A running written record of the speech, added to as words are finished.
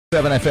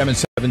7 FM and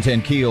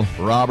 710 KEEL,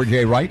 Robert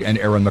J. Wright and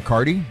Aaron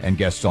McCarty, and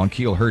guests on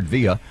KEEL heard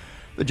via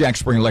the Jack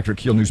Spring Electric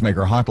KEEL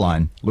Newsmaker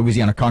Hotline.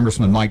 Louisiana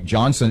Congressman Mike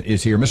Johnson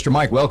is here. Mr.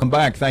 Mike, welcome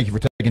back. Thank you for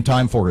taking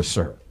time for us,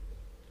 sir.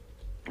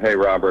 Hey,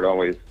 Robert,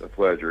 always a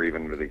pleasure,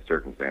 even under these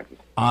circumstances.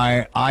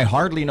 I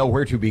hardly know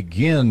where to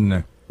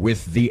begin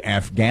with the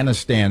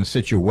Afghanistan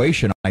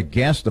situation. I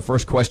guess the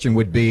first question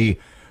would be,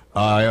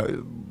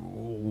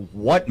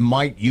 what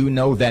might you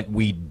know that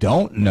we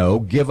don't know?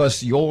 Give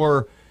us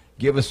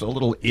a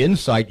little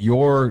insight,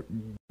 your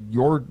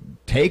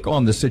take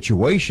on the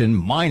situation.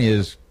 Mine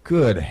is,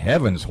 good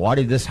heavens, why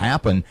did this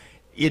happen?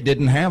 It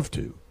didn't have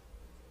to.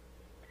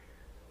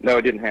 No,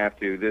 it didn't have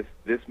to.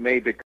 This may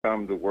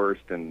become the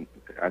worst and,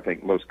 I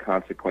think, most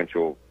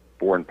consequential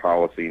foreign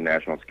policy,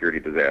 national security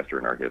disaster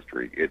in our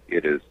history.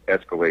 It is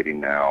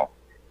escalating now.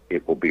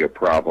 It will be a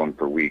problem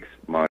for weeks,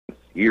 months,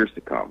 years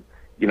to come.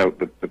 You know,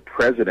 the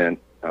president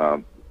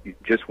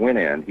just went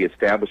in. He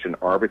established an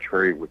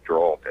arbitrary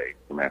withdrawal date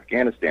from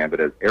Afghanistan, but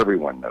as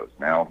everyone knows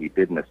now, he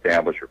didn't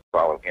establish or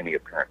follow any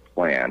apparent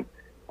plan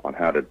on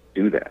how to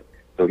do that.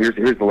 So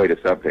here's the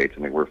latest updates. I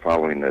mean, we're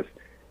following this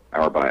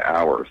hour by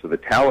hour. So the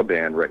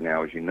Taliban right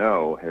now, as you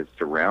know, has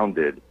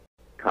surrounded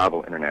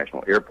Kabul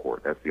International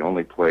Airport. That's the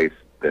only place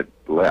that's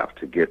left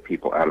to get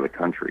people out of the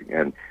country.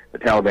 And the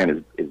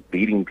Taliban is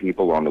beating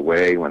people on the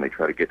way when they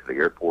try to get to the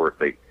airport.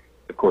 They,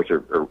 of course,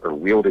 are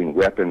wielding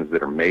weapons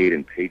that are made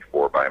and paid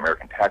for by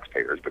American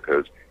taxpayers,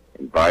 because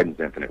in Biden's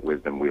infinite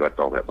wisdom, we left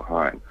all that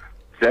behind.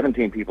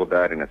 17 people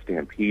died in a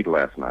stampede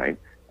last night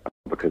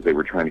because they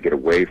were trying to get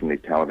away from these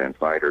Taliban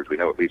fighters. We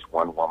know at least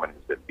one woman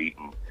has been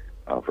beaten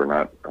for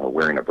not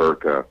wearing a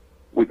burqa.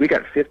 We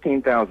got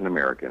 15,000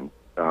 Americans,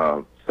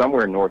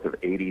 somewhere north of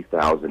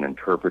 80,000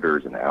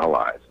 interpreters and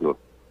allies who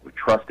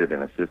trusted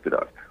and assisted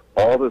us.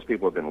 All those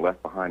people have been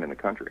left behind in the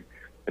country,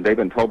 and they've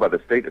been told by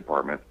the State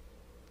Department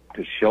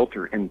to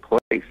shelter in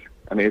place.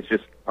 I mean, it's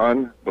just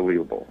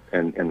unbelievable,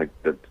 and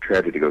the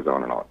tragedy goes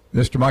on and on.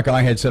 Mr. Mike,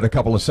 I had said a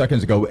couple of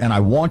seconds ago, and I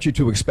want you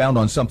to expound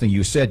on something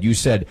you said. You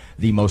said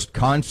the most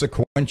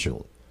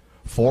consequential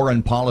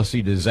foreign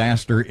policy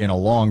disaster in a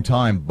long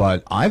time,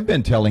 but I've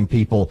been telling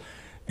people,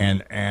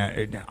 and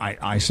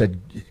I said,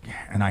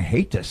 and I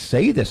hate to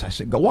say this, I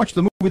said, go watch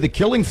the movie The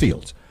Killing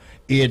Fields.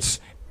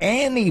 It's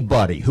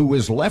anybody who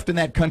is left in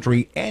that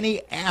country,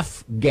 any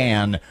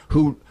Afghan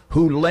who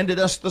lended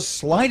us the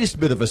slightest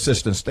bit of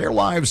assistance, their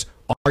lives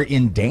are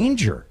in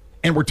danger.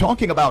 And we're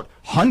talking about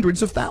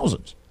hundreds of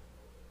thousands.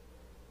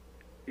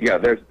 Yeah,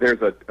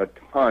 there's a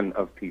ton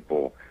of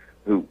people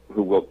who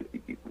will,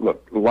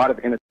 look, a lot of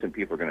innocent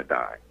people are going to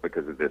die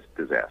because of this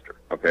disaster,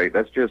 okay?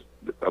 That's just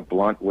a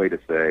blunt way to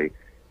say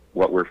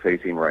what we're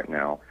facing right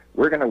now.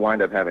 We're going to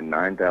wind up having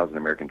 9,000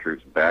 American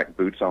troops back,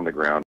 boots on the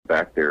ground,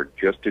 back there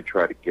just to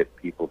try to get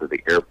people to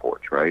the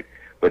airports, right?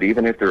 But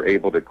even if they're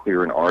able to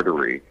clear an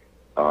artery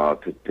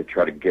to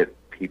try to get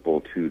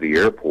people to the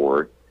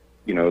airport,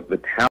 you know, the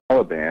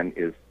Taliban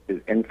is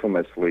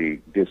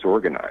infamously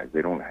disorganized.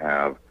 They don't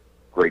have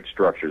great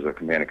structures of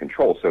command and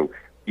control. So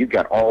you've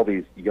got all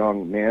these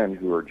young men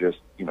who are just,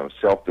 you know,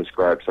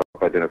 self-described,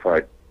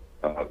 self-identified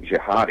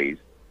jihadis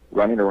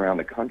running around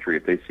the country.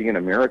 If they see an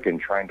American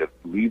trying to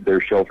leave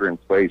their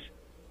shelter-in-place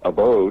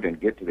abode and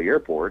get to the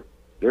airport,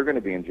 they're going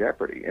to be in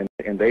jeopardy.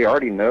 And they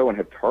already know and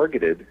have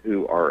targeted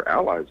who our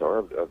allies are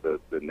of the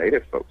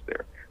native folks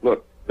there.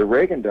 Look, the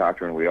Reagan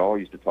doctrine we all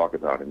used to talk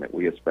about and that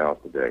we espouse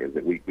today is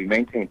that we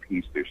maintain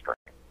peace through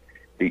strength.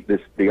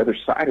 The other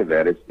side of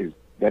that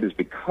is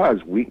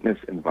because weakness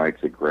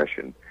invites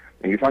aggression.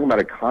 And you're talking about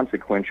a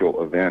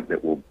consequential event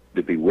that will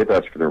be with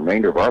us for the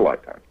remainder of our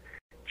lifetime.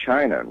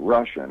 China and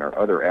Russia and our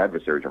other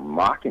adversaries are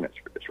mocking us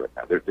for this right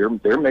now.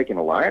 They're making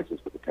alliances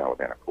with the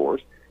Taliban, of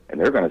course, and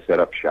they're going to set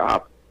up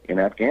shop in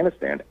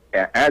Afghanistan,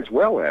 as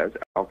well as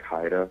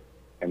Al-Qaeda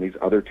and these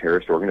other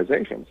terrorist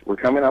organizations. We're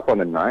coming up on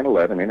the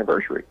 9/11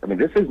 anniversary. I mean,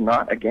 this is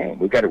not a game.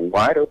 We've got a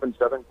wide-open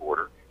southern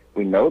border.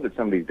 We know that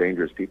some of these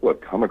dangerous people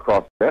have come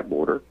across that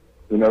border.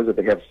 Who knows that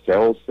they have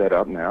cells set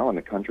up now in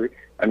the country?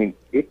 I mean,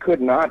 it could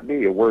not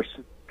be a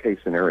worse-case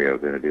scenario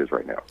than it is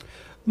right now.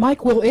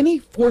 Mike, will any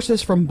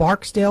forces from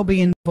Barksdale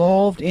be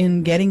involved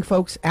in getting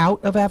folks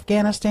out of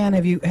Afghanistan?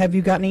 Have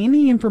you gotten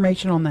any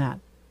information on that?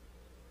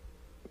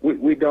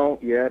 We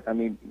don't yet. I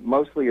mean,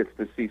 mostly it's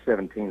the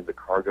C-17s, the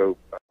cargo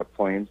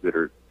planes that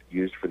are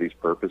used for these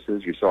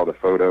purposes. You saw the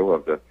photo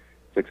of the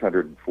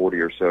 640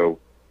 or so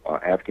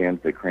Afghans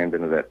that crammed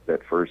into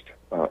that first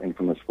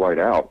infamous flight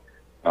out.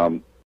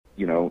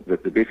 You know, the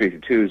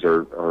B-52s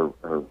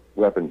are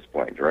weapons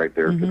planes, right?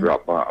 They're to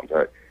drop bombs.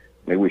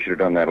 Maybe we should have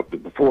done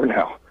that before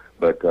now,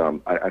 but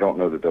I don't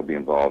know that they'll be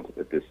involved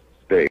at this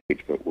stage,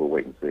 but we'll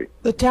wait and see.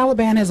 The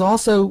Taliban has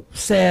also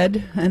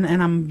said, and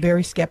I'm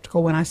very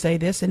skeptical when I say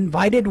this,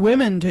 invited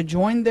women to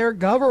join their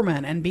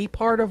government and be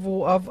part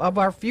of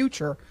our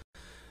future.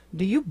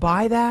 Do you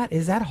buy that?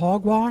 Is that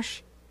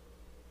hogwash?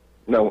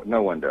 No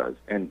one does,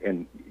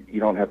 and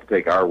you don't have to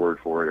take our word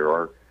for it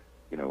or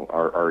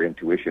our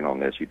intuition on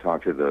this. You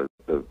talk to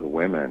the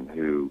women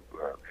who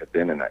have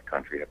been in that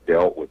country, have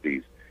dealt with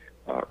these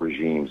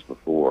regimes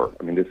before.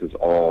 I mean, this is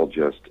all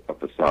just a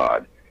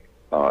facade.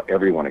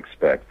 everyone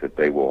expects that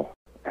they will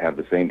have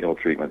the same ill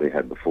treatment they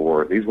had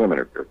before. These women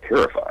are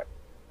terrified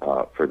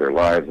for their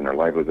lives and their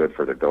livelihood,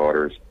 for their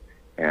daughters.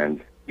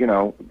 And, you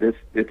know,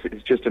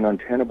 it's just an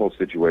untenable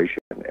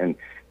situation. And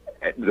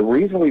the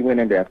reason we went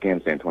into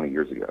Afghanistan 20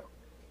 years ago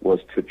was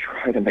to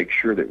try to make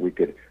sure that we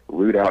could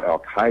root out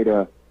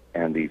Al-Qaeda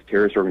and these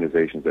terrorist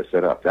organizations that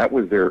set up. That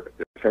was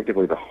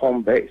effectively the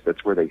home base.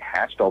 That's where they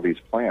hatched all these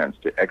plans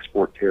to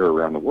export terror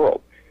around the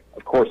world.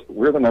 Of course,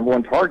 we're the number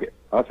one target,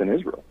 us and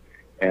Israel.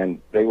 And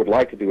they would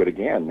like to do it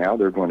again. Now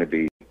they're going to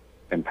be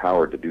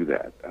empowered to do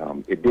that.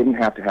 It didn't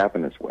have to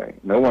happen this way.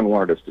 No one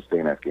wanted us to stay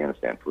in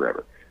Afghanistan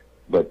forever.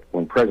 But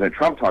when President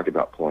Trump talked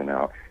about pulling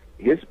out,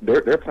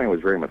 their plan was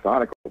very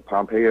methodical.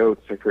 Pompeo,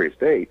 Secretary of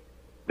State,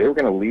 they were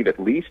going to leave at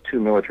least 2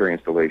 military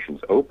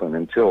installations open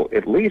until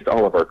at least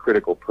all of our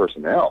critical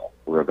personnel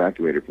were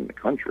evacuated from the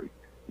country.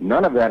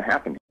 None of that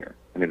happened here,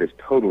 and it is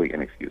totally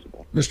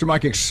inexcusable. Mr.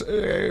 Mike,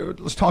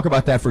 let's talk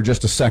about that for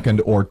just a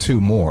second or two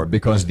more,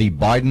 because the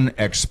Biden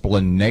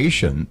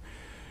explanation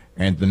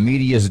and the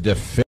media's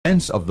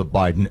defense of the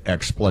Biden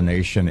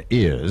explanation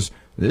is,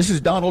 this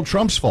is Donald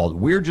Trump's fault.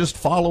 We're just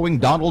following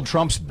Donald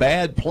Trump's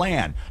bad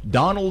plan.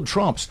 Donald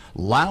Trump's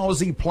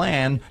lousy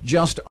plan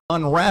just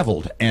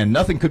unraveled, and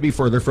nothing could be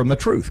further from the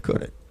truth,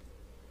 could it?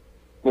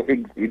 Well,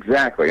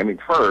 exactly. I mean,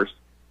 first,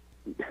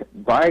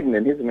 Biden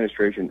and his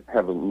administration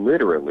have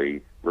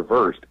literally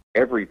reversed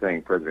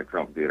everything President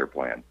Trump did or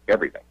planned,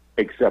 everything,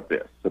 except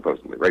this,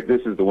 supposedly, right?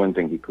 This is the one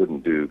thing he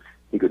couldn't do,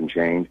 he couldn't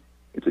change.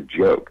 It's a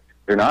joke.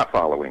 They're not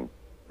following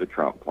the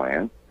Trump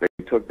plan. They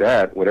took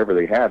that, whatever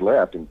they had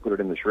left, and put it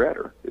in the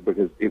shredder,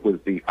 because it was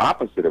the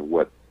opposite of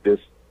what this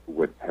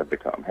would have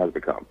become, has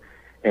become.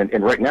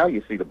 And right now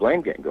you see the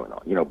blame game going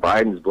on. You know,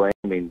 Biden's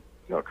blaming,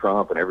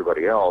 Trump and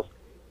everybody else.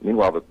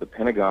 Meanwhile, the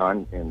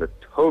Pentagon and the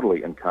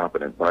totally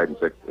incompetent Biden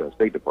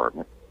State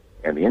Department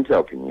and the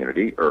intel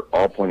community are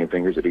all pointing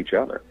fingers at each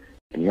other.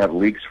 And you have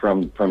leaks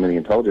from the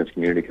intelligence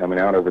community coming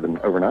out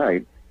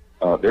overnight.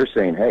 They're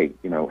saying, hey,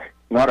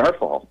 not our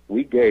fault.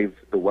 We gave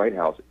the White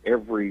House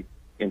every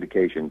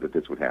indication that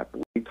this would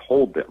happen. We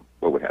told them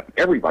what would happen.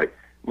 Everybody.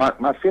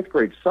 My fifth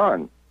grade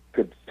son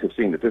could have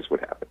seen that this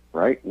would happen,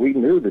 right? We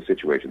knew the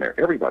situation there.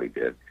 Everybody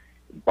did.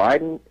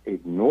 Biden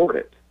ignored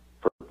it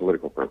for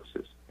political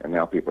purposes, and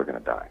now people are going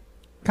to die.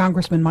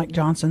 Congressman Mike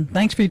Johnson,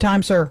 thanks for your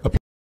time, sir.